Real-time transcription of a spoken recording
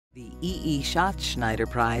The Schattschneider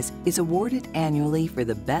Prize is awarded annually for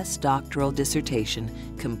the best doctoral dissertation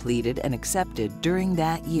completed and accepted during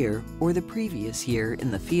that year or the previous year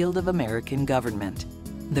in the field of American government.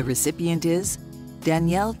 The recipient is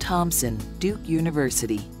Danielle Thomsen, Duke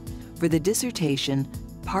University, for the dissertation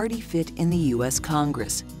Party Fit in the U.S.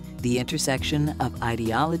 Congress, the intersection of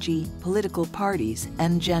ideology, political parties,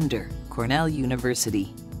 and gender, Cornell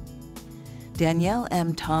University. Danielle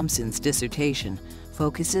M. Thomsen's dissertation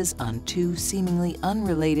focuses on two seemingly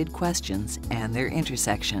unrelated questions and their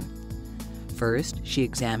intersection. First, she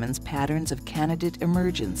examines patterns of candidate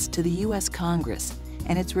emergence to the U.S. Congress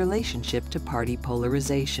and its relationship to party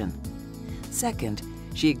polarization. Second,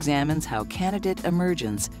 she examines how candidate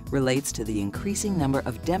emergence relates to the increasing number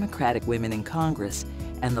of Democratic women in Congress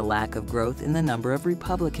and the lack of growth in the number of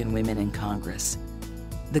Republican women in Congress.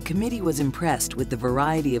 The committee was impressed with the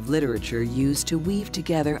variety of literature used to weave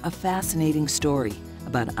together a fascinating story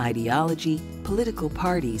about ideology, political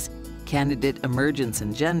parties, candidate emergence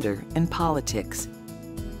and gender, and politics.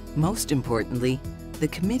 Most importantly, the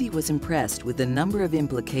committee was impressed with the number of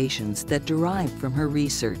implications that derived from her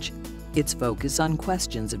research, its focus on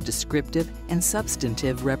questions of descriptive and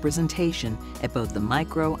substantive representation at both the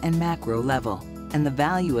micro and macro level, and the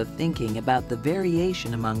value of thinking about the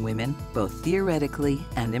variation among women both theoretically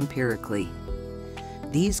and empirically.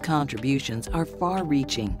 These contributions are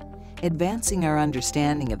far-reaching, advancing our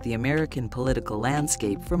understanding of the American political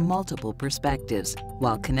landscape from multiple perspectives,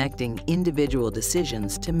 while connecting individual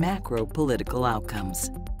decisions to macro political outcomes.